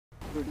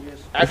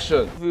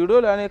Action. If you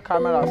roll any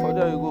camera for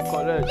there, you go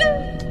collect.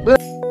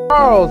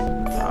 Charles!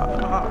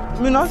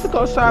 Me not to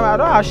go time, I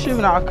don't achieve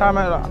in our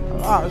camera.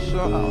 Okay,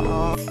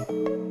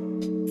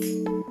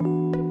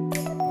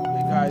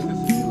 guys, this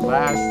is the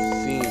last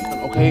scene.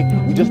 Okay,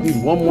 we just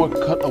need one more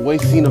cutaway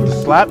scene of the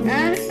slap,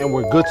 and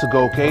we're good to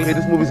go. Okay,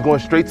 this movie's going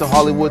straight to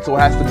Hollywood, so it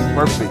has to be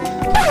perfect.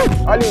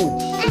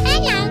 Hollywood.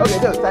 Okay,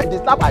 the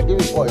slap I give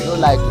you for, you don't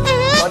like it.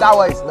 But that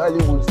one is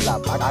Hollywood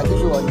slap. I can give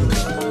you Hollywood.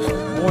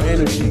 More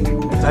energy.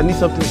 I need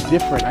something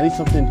different. I need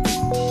something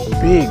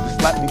big. The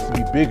slap needs to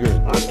be bigger.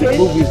 Okay.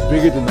 The movie is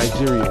bigger than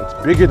Nigeria. It's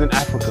bigger than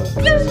Africa.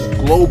 This is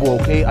global,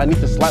 okay? I need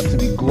the slap to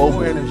be global.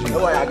 More energy.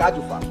 Don't worry, I got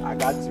you, fam. I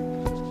got you.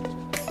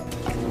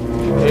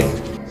 Okay.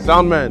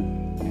 Soundman.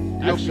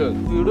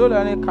 Action. If you roll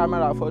any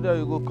camera for there,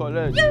 you go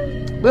collect.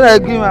 When I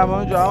give my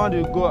money, I want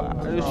to go.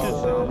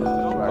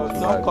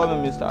 Don't call me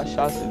Mr.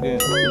 Shas again.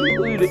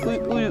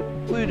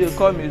 Who they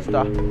call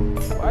Mr.?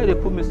 Why they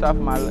put Mr.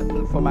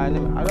 for my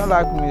name? I don't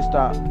like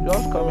Mr.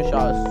 Just call me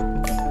Shas.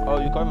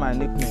 Or you call my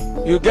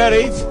nickname. You get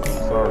it?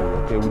 Sorry.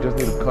 Okay, we just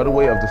need a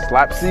cutaway of the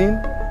slap scene,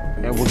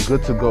 and we're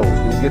good to go.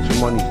 You'll get your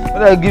money.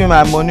 When I give me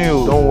my money,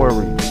 don't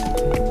worry.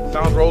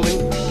 Sound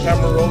rolling,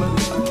 camera rolling.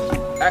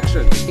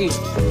 Action.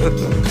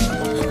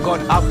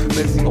 God have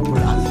mercy upon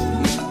us.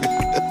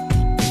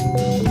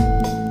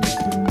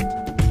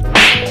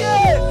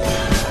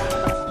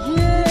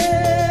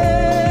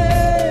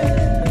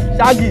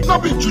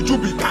 Not be juju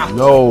be that.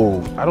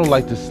 No, I don't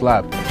like this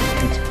slap.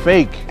 It's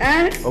fake.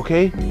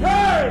 Okay?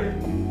 Hey!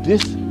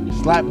 This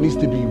slap needs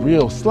to be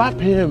real. Slap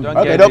him.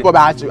 Okay, don't go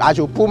back. I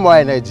should put more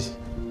energy.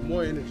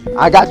 More energy.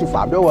 I got you,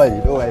 fam. Don't worry,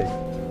 don't worry.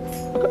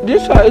 Okay,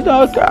 this one is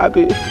not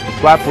okay. The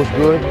slap was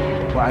good,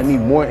 but I need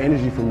more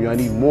energy from you. I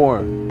need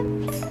more.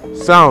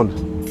 Sound.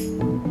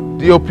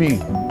 DOP.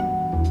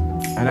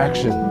 And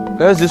action.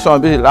 Let's this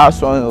one be the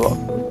last one.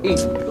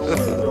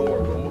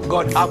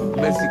 God have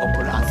mercy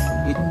upon us.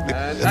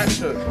 And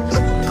action.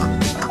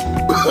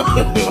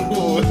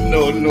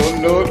 No.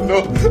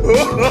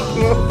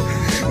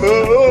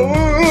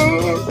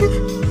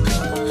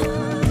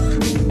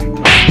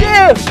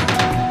 Yeah!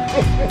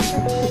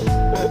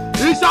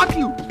 He shot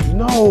you.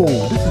 No,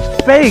 this is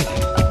fake.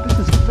 This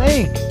is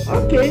fake.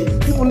 Okay.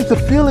 People need to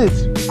feel it.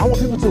 I want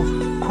people to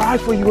cry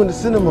for you in the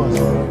cinemas.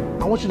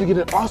 I want you to get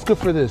an Oscar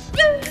for this.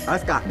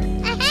 Oscar.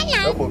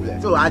 No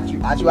problem. So at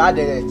you add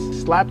it.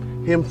 Slap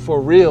him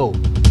for real.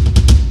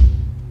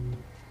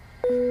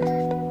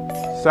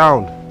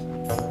 Sound.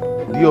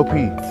 DOP.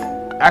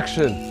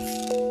 Action.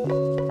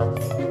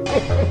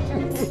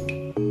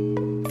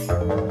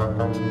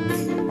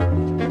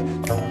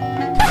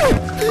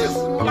 This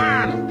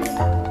man.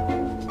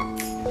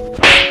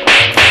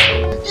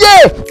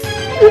 Yeah.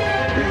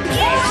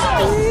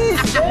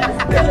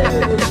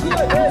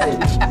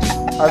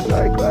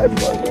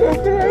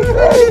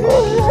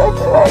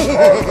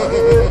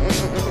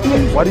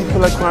 Why do you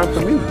feel like crying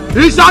for me?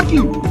 He shot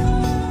you.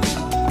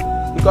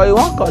 Because you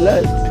want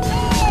collect.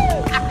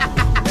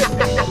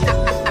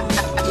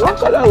 You want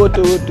collect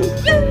Wotowoto.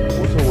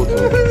 Wotowoto.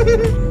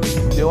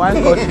 The wine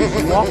Cultist.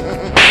 You want?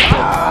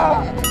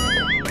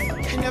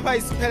 He never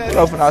is spelled.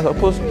 You're not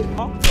supposed to.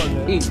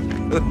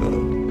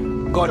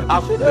 God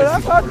have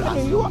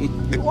mercy.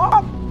 You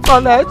want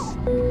collect?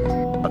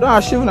 I don't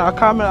achieve in our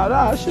camera. I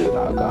don't achieve in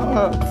our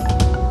camera.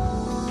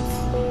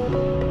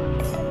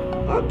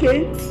 Okay.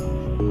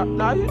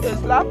 Now you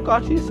just slap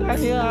Cultist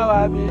anyhow,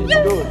 I mean.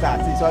 No,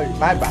 sir, sorry.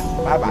 My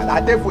bad.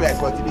 I take full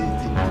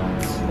responsibility.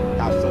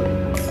 I'm sorry.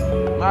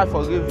 I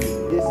forgive you.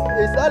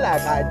 It's not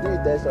like I do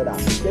it so that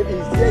maybe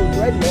it's saying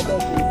when the other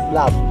thing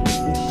slap.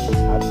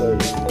 I'm sorry.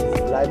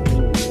 It's like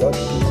you just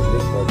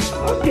make money.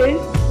 Okay.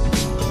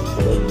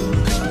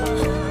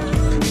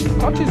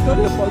 Cultist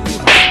don't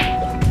forgive.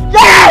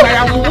 Yeah! I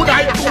am would I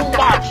too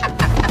much.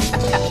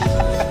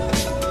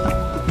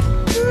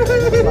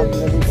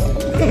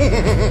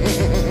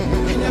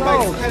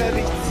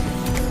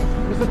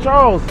 Mr.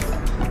 Charles.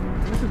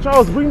 Mr.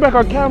 Charles, bring back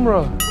our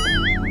camera.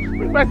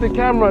 Bring back the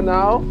camera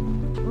now.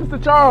 Mr.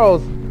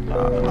 Charles.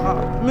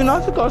 Me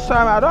not to go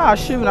time, I don't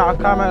achieve in our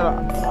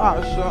camera.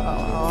 I'll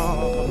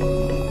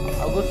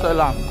go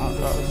sell am.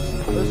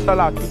 I'll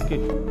sell am 2K.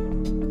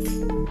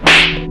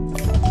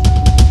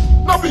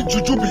 Not be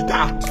juju be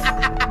that.